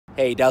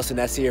Hey, Idahosa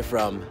Ness here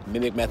from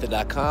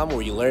mimicmethod.com,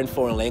 where you learn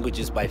foreign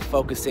languages by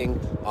focusing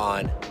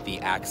on the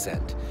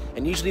accent.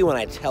 And usually when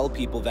I tell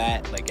people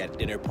that, like at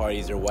dinner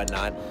parties or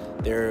whatnot,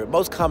 their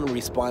most common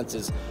response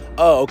is,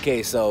 oh,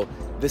 okay, so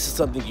this is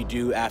something you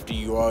do after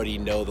you already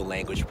know the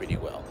language pretty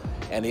well.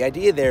 And the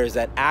idea there is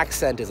that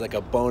accent is like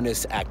a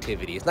bonus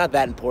activity. It's not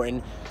that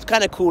important. It's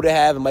kind of cool to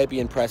have, it might be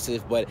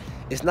impressive, but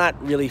it's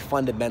not really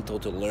fundamental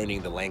to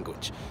learning the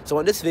language. So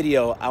in this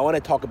video, I want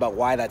to talk about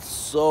why that's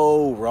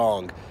so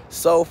wrong,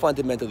 so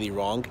fundamentally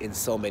wrong in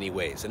so many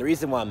ways. And the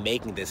reason why I'm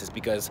making this is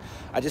because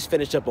I just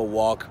finished up a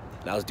walk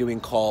and I was doing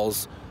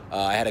calls.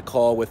 I had a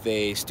call with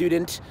a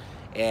student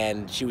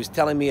and she was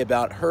telling me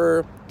about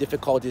her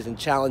difficulties and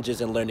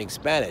challenges in learning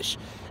Spanish.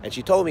 And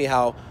she told me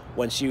how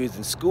when she was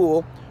in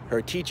school,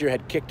 her teacher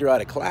had kicked her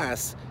out of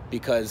class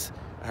because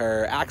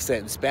her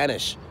accent in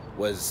Spanish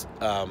was,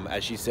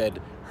 as she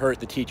said, hurt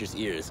the teacher's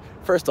ears.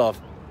 First off,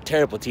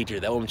 terrible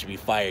teacher. That woman should be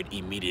fired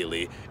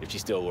immediately if she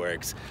still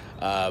works.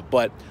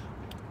 But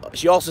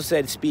she also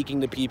said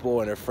speaking to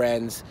people and her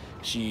friends,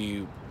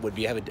 she would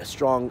be having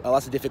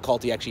lots of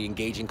difficulty actually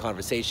engaging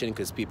conversation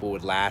because people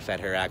would laugh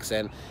at her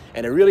accent.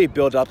 And it really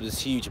built up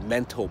this huge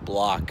mental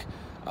block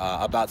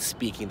about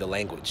speaking the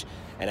language.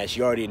 And as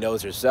she already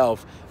knows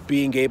herself,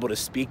 being able to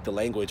speak the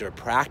language or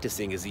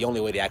practicing is the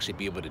only way to actually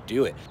be able to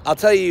do it. I'll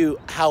tell you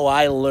how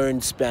I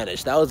learned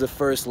Spanish. That was the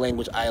first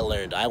language I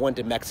learned. I went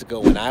to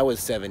Mexico when I was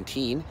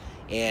 17.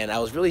 And I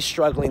was really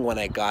struggling when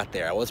I got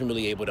there. I wasn't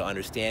really able to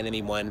understand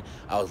anyone.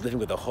 I was living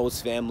with a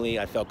host family.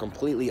 I felt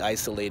completely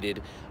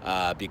isolated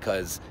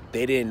because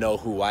they didn't know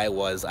who I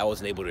was. I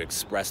wasn't able to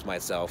express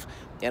myself,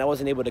 and I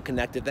wasn't able to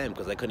connect to them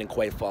because I couldn't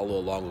quite follow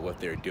along with what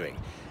they were doing.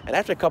 And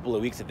after a couple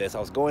of weeks of this, I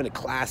was going to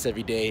class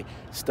every day,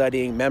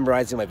 studying,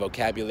 memorizing my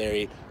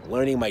vocabulary,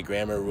 learning my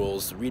grammar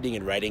rules, reading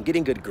and writing,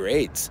 getting good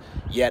grades.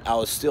 Yet I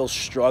was still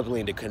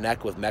struggling to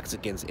connect with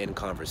Mexicans in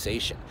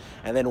conversation.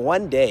 And then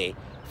one day,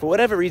 for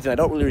whatever reason, I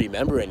don't really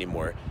remember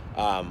anymore,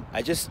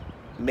 I just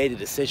made a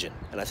decision.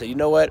 And I said, you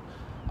know what?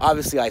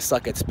 Obviously, I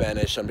suck at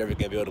Spanish. I'm never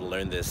going to be able to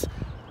learn this.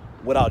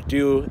 What I'll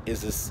do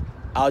is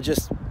I'll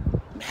just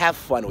have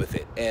fun with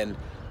it. And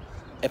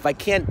if I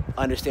can't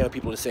understand what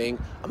people are saying,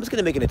 I'm just going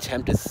to make an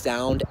attempt to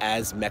sound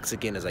as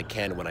Mexican as I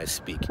can when I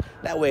speak.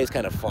 That way, it's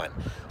kind of fun.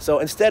 So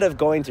instead of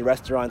going to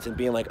restaurants and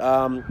being like,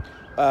 ¿puedo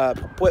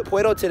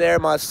tener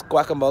más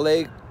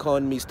guacamole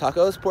con mis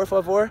tacos, por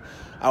favor?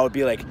 I would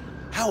be like,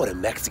 how would a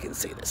Mexican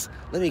say this?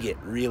 Let me get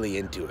really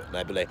into it. And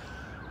I'd be like,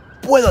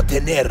 ¿puedo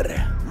tener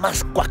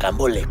más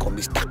guacamole con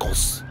mis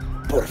tacos,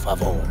 por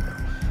favor?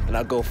 And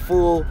I'll go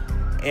full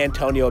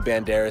Antonio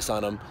Banderas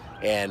on them.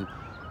 And,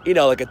 you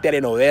know, like a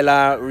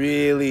telenovela,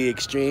 really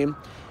extreme.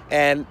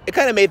 And it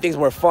kind of made things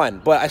more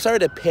fun. But I started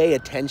to pay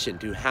attention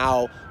to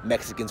how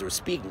Mexicans were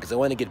speaking because I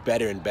wanted to get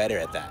better and better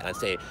at that. And I'd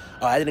say,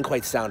 oh, I didn't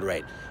quite sound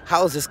right.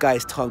 How is this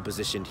guy's tongue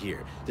positioned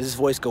here? Does his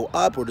voice go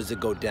up or does it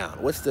go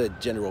down? What's the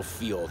general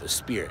feel, the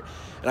spirit?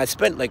 And I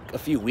spent like a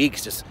few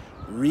weeks just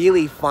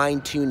really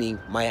fine-tuning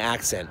my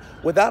accent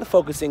without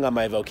focusing on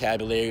my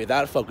vocabulary,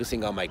 without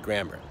focusing on my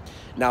grammar.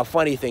 Now, a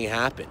funny thing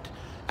happened.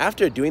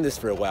 After doing this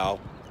for a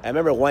while, I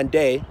remember one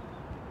day,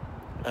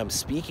 I'm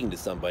speaking to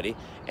somebody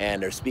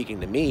and they're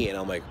speaking to me and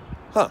I'm like,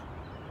 huh,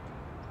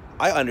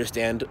 I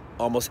understand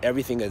almost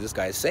everything that this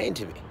guy is saying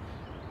to me.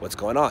 What's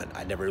going on?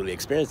 I never really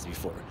experienced it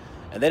before.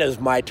 And then it was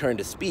my turn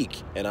to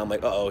speak and I'm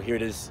like, uh-oh, here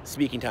it is,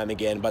 speaking time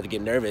again, about to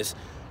get nervous.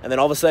 And then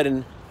all of a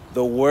sudden,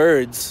 the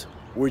words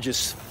were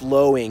just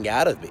flowing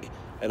out of me.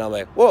 And I'm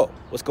like, whoa,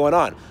 what's going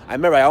on? I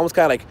remember I almost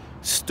kind of like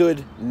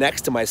stood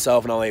next to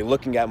myself and I'm like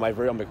looking at my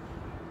verse. I'm like,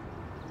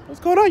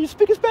 what's going on? You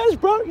speaking Spanish,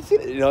 bro? You see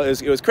it? You know,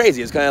 it was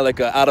crazy. It was kind of like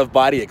an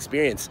out-of-body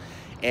experience.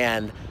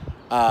 And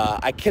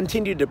I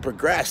continued to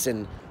progress,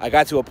 and I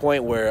got to a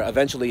point where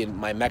eventually in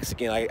my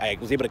Mexican, I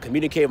was able to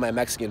communicate with my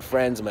Mexican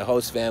friends and my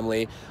host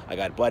family. I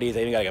got buddies. I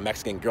even got like a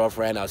Mexican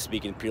girlfriend I was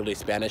speaking purely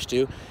Spanish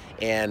to.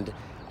 And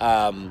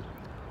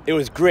it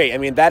was great. I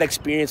mean, that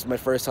experience was my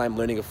first time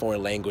learning a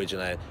foreign language,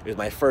 and it was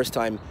my first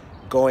time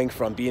going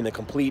from being a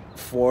complete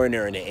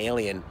foreigner and an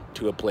alien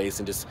to a place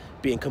and just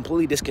being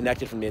completely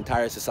disconnected from the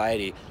entire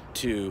society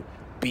to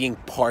being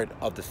part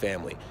of the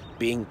family,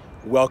 being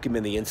welcome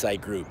in the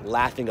inside group,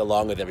 laughing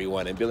along with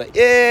everyone and be like,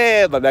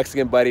 yeah, my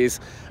Mexican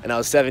buddies. And I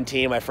was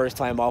 17, my first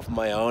time off on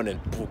my own,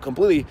 and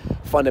completely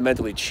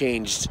fundamentally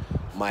changed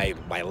my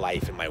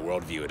life and my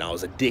worldview. And I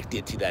was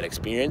addicted to that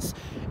experience,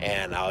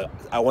 and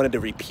I wanted to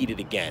repeat it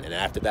again. And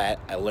after that,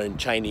 I learned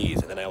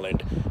Chinese, and then I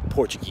learned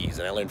Portuguese,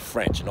 and I learned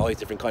French and all these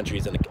different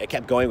countries, and I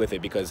kept going with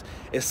it because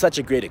it's such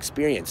a great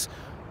experience.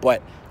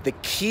 But the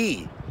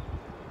key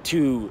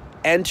to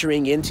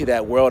entering into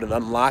that world and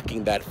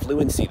unlocking that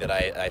fluency that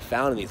I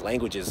found in these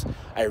languages,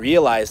 I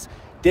realized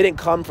didn't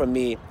come from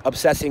me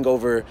obsessing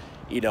over,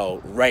 you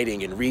know,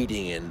 writing and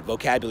reading and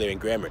vocabulary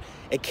and grammar.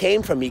 It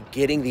came from me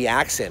getting the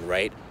accent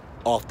right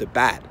off the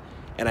bat.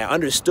 And I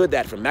understood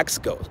that from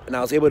Mexico. And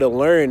I was able to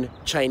learn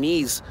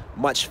Chinese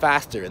much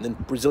faster, and then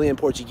Brazilian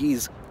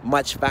Portuguese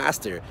much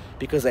faster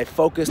because I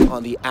focused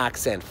on the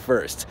accent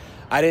first.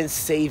 I didn't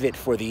save it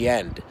for the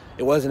end.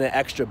 It wasn't an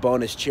extra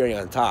bonus cherry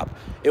on top.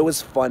 It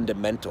was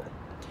fundamental.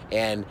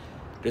 And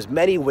there's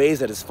many ways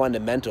that it's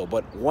fundamental,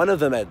 but one of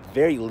them at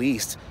very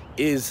least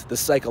is the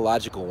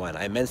psychological one.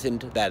 I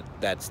mentioned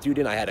that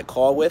student I had a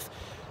call with,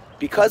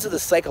 because of the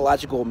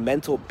psychological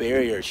mental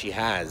barrier she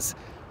has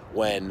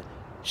when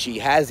she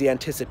has the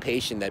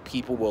anticipation that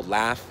people will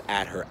laugh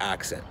at her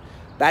accent.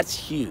 That's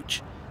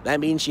huge. That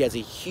means she has a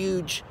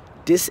huge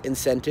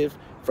disincentive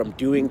from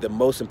doing the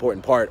most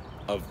important part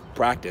of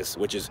practice,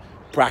 which is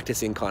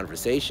practicing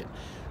conversation.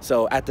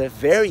 So at the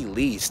very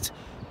least,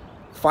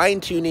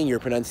 fine-tuning your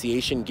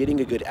pronunciation, getting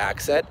a good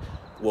accent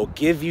will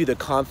give you the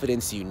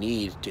confidence you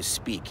need to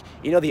speak.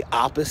 You know, the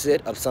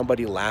opposite of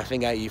somebody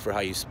laughing at you for how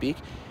you speak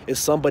is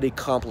somebody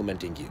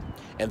complimenting you.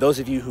 And those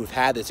of you who've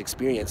had this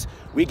experience,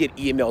 we get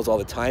emails all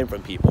the time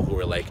from people who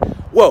are like,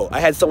 whoa, I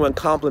had someone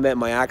compliment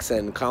my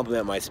accent,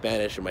 compliment my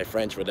Spanish or my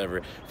French,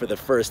 whatever, for the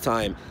first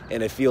time,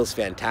 and it feels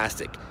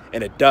fantastic.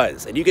 And it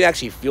does. And you can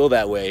actually feel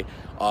that way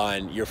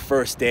on your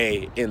first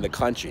day in the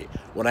country.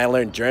 When I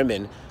learned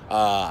German,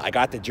 I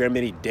got to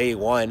Germany day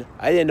one.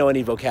 I didn't know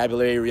any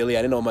vocabulary really.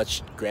 I didn't know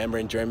much grammar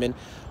in German.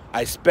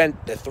 I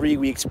spent the 3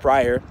 weeks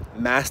prior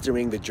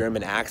mastering the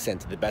German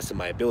accent to the best of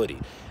my ability.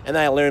 And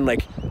then I learned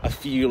like a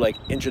few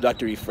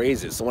introductory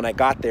phrases. So when I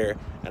got there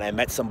and I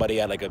met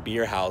somebody at like a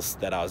beer house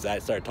that I was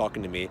at, started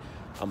talking to me,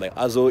 I'm like,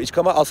 also ich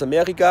komme aus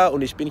Amerika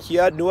und ich bin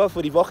hier nur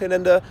für die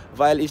Wochenende,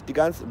 weil ich die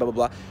ganze blah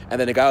blah blah. And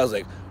then the guy was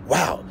like,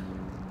 wow,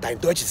 dein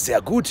Deutsch ist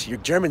sehr gut, your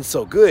German's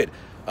so good,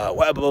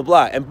 blah blah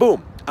blah. And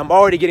boom, I'm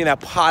already getting that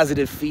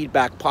positive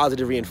feedback,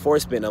 positive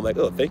reinforcement. I'm like,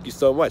 oh, thank you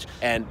so much.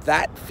 And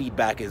that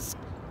feedback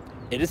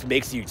it just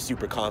makes you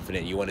super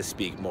confident. You want to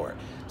speak more.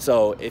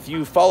 So if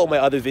you follow my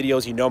other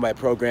videos, you know my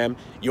program,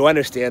 you'll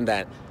understand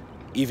that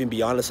even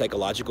beyond the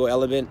psychological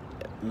element,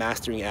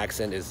 mastering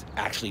accent is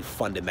actually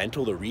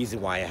fundamental. The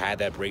reason why I had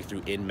that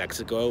breakthrough in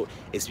Mexico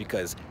is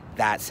because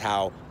that's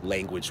how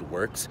language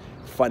works.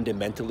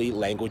 Fundamentally,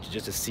 language is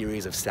just a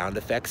series of sound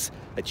effects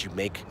that you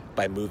make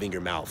by moving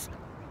your mouth.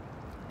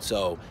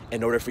 So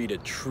in order for you to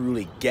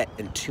truly get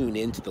and tune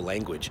into the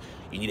language,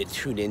 you need to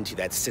tune into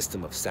that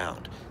system of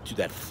sound, to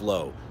that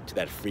flow, to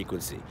that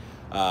frequency.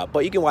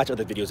 But you can watch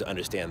other videos to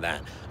understand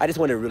that. I just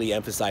want to really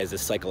emphasize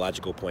this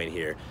psychological point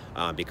here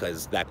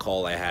because that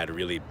call I had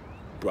really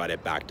brought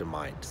it back to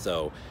mind.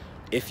 So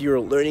if you're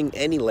learning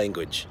any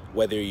language,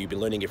 whether you've been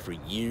learning it for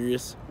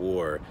years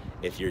or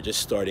if you're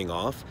just starting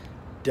off,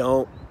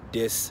 don't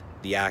diss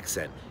the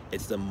accent.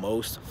 It's the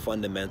most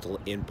fundamental,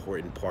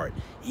 important part,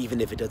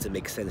 even if it doesn't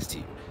make sense to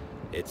you.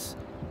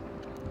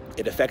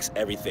 It affects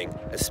everything,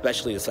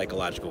 especially the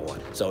psychological one.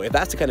 So if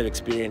that's the kind of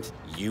experience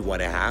you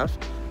want to have,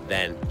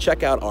 then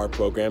check out our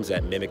programs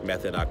at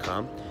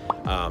mimicmethod.com.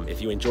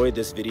 If you enjoyed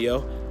this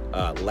video,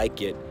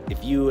 like it.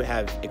 If you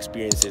have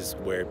experiences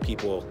where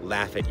people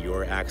laugh at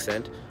your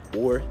accent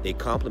or they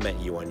compliment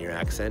you on your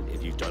accent,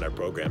 if you've done our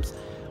programs,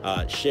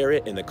 share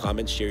it in the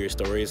comments, share your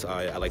stories.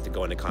 I like to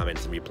go in the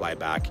comments and reply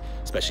back,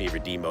 especially if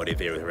you're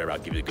demotivated or whatever. I'll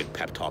give you a good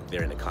pep talk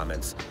there in the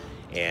comments.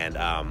 And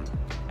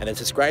then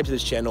subscribe to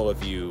this channel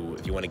if you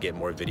want to get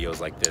more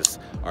videos like this.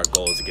 Our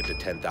goal is to get to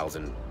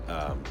 10,000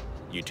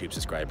 YouTube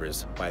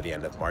subscribers by the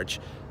end of March.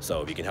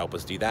 So if you can help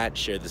us do that,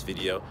 share this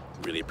video,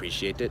 really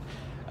appreciate it.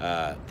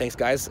 Thanks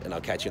guys, and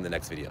I'll catch you in the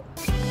next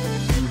video.